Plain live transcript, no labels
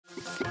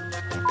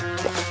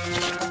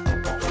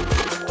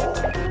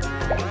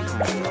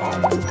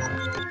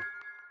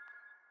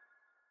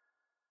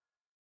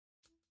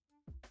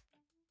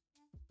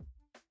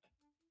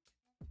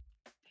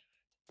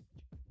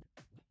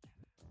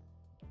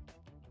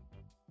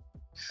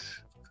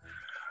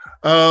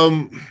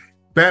Um,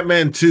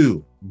 Batman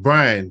 2.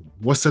 Brian,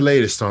 what's the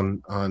latest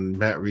on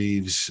Matt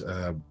Reeves'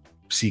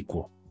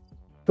 sequel?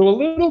 So a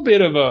little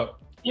bit of a,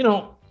 you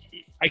know,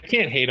 I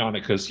can't hate on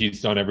it because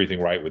he's done everything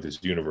right with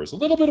his universe. A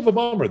little bit of a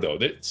bummer though.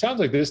 It sounds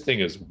like this thing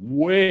is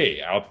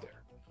way out there.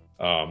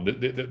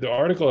 The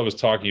article I was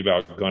talking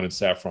about, Gunn and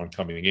Saffron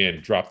coming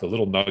in, dropped a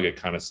little nugget,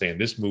 kind of saying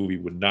this movie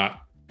would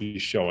not be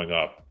showing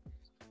up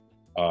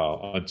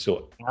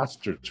until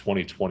after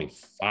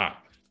 2025.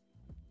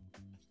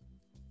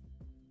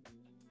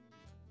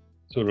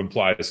 So it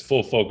implies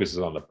full focus is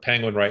on the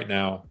Penguin right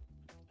now.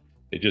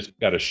 They just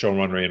got a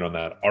showrunner in on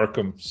that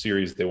Arkham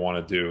series they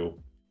want to do.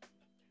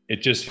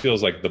 It just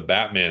feels like the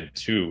Batman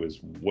 2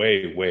 is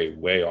way, way,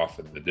 way off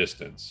in the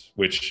distance,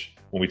 which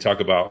when we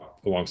talk about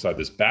alongside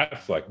this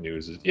Batfleck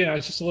news is, yeah,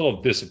 it's just a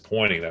little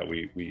disappointing that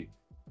we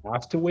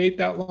have to wait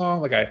that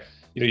long.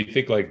 You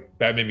think like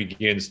Batman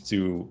Begins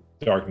to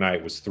Dark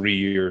Knight was 3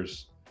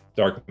 years.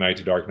 Dark Knight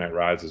to Dark Knight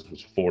Rises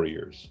was 4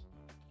 years.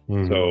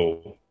 Mm-hmm.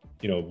 So,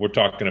 we're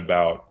talking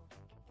about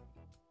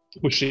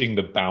pushing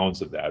the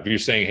bounds of that. If you're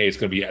saying, hey, it's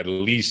going to be at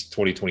least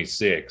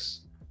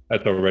 2026,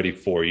 that's already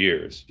 4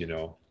 years.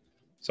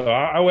 So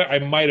I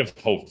might have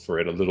hoped for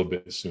it a little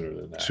bit sooner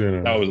than that. That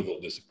Sure. was a little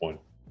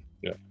disappointing.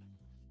 Yeah.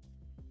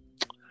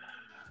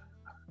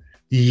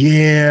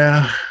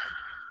 Yeah.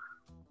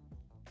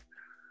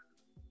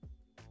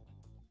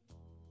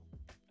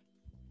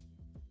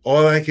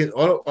 All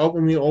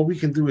we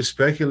can do is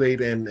speculate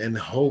and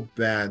hope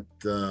that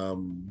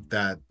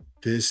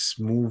this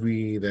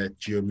movie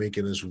that you're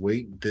making us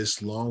wait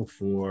this long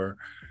for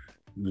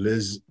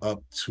lives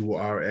up to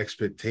our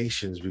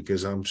expectations,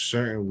 because I'm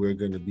certain we're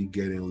going to be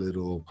getting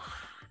little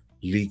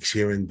leaks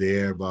here and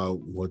there about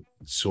what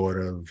sort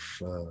of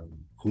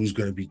who's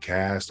going to be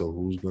cast, or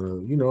who's going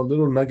to,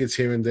 little nuggets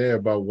here and there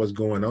about what's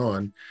going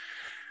on,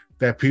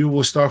 that people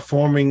will start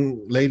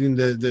forming late in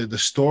the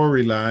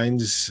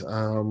storylines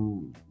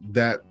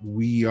that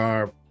we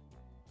are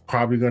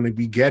probably going to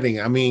be getting.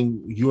 I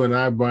mean, you and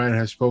I, Brian,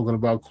 have spoken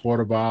about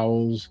Quarter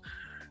Bowels.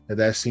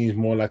 That seems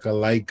more like a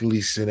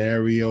likely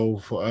scenario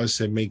for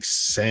us. It makes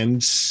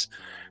sense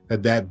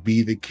that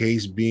be the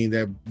case, being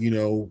that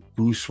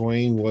Bruce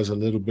Wayne was a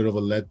little bit of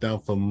a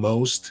letdown for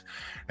most,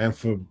 and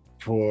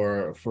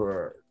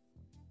for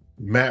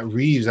Matt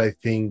Reeves, I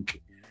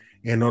think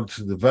in order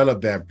to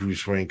develop that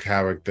Bruce Wayne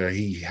character,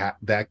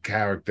 that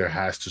character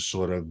has to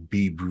sort of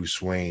be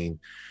Bruce Wayne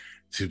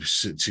to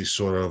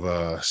sort of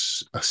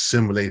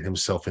assimilate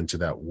himself into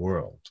that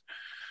world.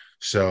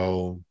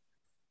 So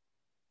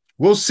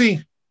we'll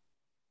see.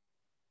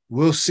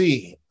 We'll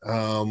see.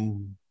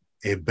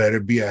 It better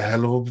be a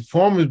hell of a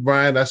performance,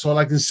 Brian. That's all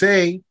I can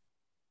say.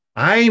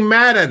 I ain't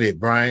mad at it,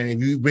 Brian.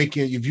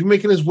 If you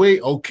making us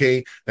wait,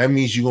 okay, that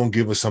means you're gonna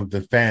give us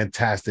something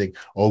fantastic.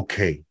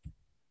 Okay.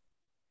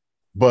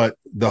 But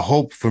the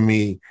hope for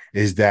me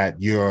is that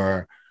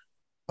you're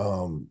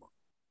um,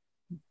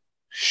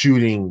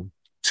 shooting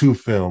two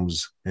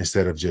films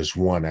instead of just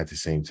one at the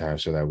same time,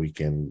 so that we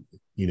can,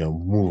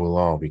 move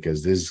along,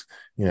 because this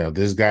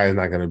guy is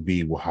not going to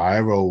be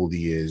however old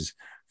he is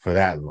for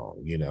that long.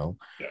 Yeah.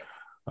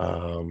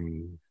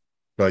 Um,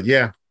 but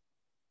yeah,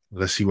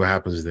 let's see what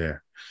happens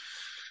there.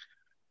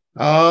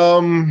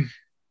 Um,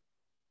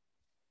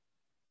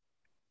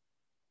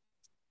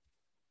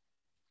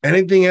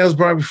 Anything else,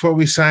 Brian, before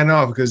we sign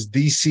off? Because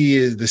the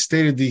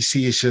state of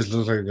DC is just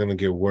looks like it's going to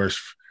get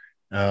worse.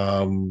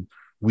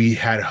 We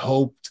had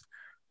hoped,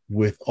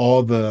 with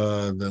all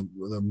the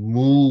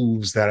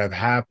moves that have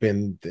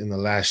happened in the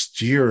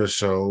last year or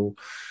so,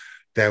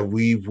 that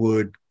we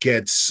would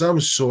get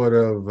some sort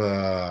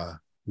of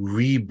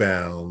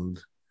rebound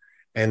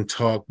and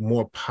talk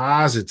more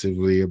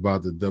positively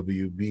about the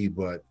WB,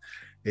 but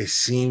it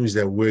seems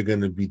that we're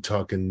going to be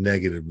talking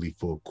negatively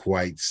for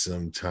quite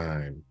some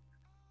time.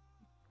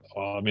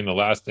 I mean, the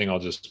last thing I'll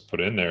just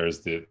put in there is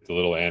the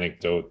little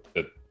anecdote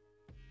that,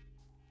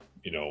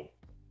 you know,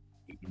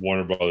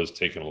 Warner Brothers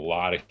taking a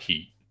lot of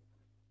heat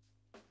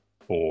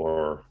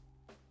for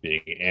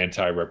being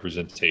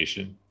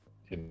anti-representation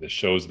in the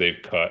shows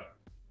they've cut,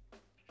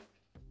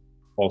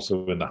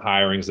 also in the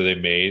hirings that they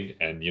made.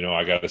 And,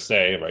 I got to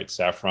say, right,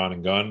 Saffron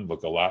and Gunn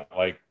look a lot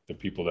like the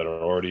people that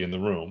are already in the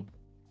room.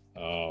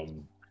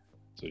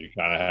 So you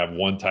kind of have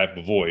one type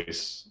of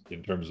voice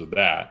in terms of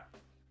that.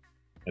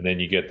 And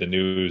then you get the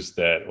news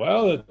that,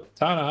 well, the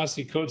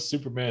Ta-Nehisi Coates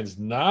Superman's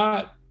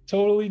not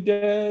totally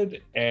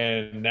dead,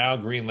 and now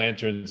Green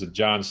Lantern's a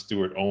John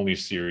Stewart only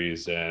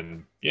series.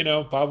 And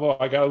Pablo,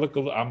 I gotta look.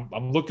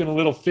 I'm looking a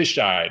little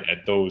fish-eyed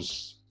at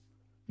those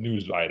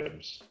news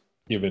items,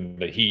 given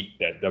the heat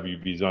that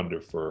WB's under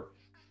for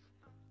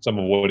some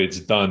of what it's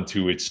done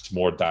to its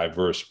more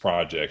diverse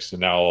projects.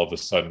 And now all of a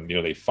sudden,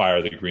 they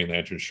fire the Green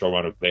Lantern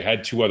showrunner. They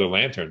had two other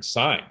Lanterns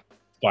signed,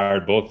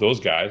 fired both those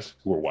guys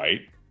who were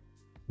white.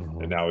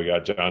 And now we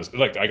got John.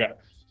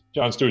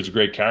 John Stewart's a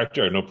great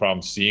character. I have no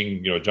problem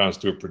seeing John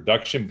Stewart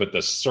production, but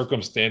the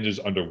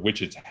circumstances under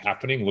which it's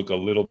happening look a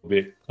little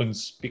bit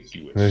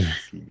conspicuous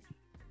to me.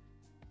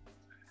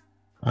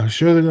 I'm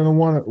sure they're going to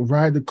want to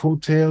ride the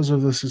coattails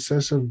of the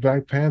success of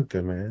Black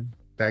Panther, man.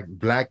 that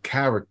black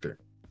character.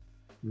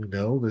 You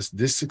know,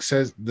 this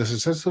success, the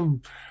success of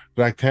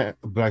Black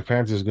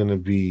Panther is going to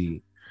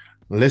be.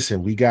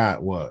 Listen, we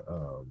got what?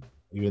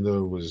 Even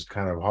though it was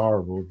kind of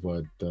horrible,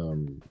 but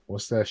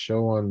what's that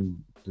show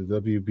on the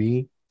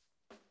WB?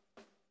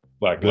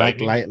 Black Black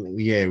Lightning. Lightning.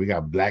 Yeah, we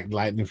got Black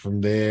Lightning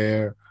from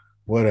there.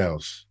 What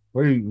else?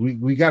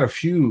 We got a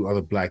few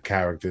other black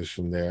characters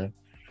from there,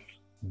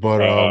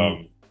 but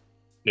Um,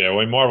 yeah,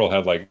 when Marvel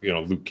had like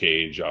Luke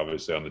Cage,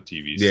 obviously on the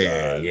TV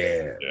yeah, side.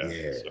 yeah, Yeah,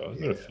 yeah, so there's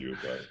been a yeah. few,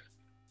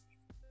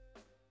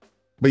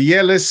 But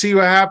yeah, let's see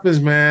what happens,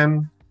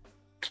 man.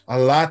 A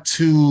lot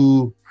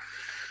to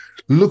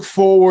look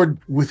forward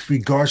with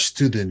regards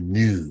to the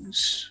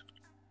news,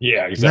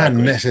 yeah, not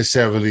exactly.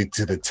 necessarily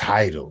to the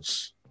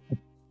titles.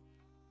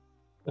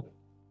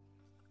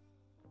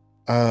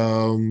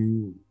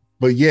 Um,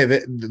 but yeah,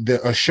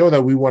 a show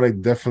that we want to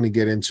definitely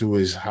get into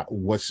is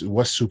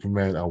what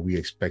Superman are we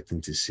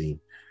expecting to see?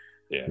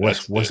 Yeah,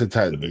 What's the that's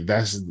type? the big.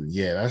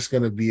 That's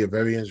gonna be a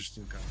very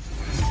interesting conversation.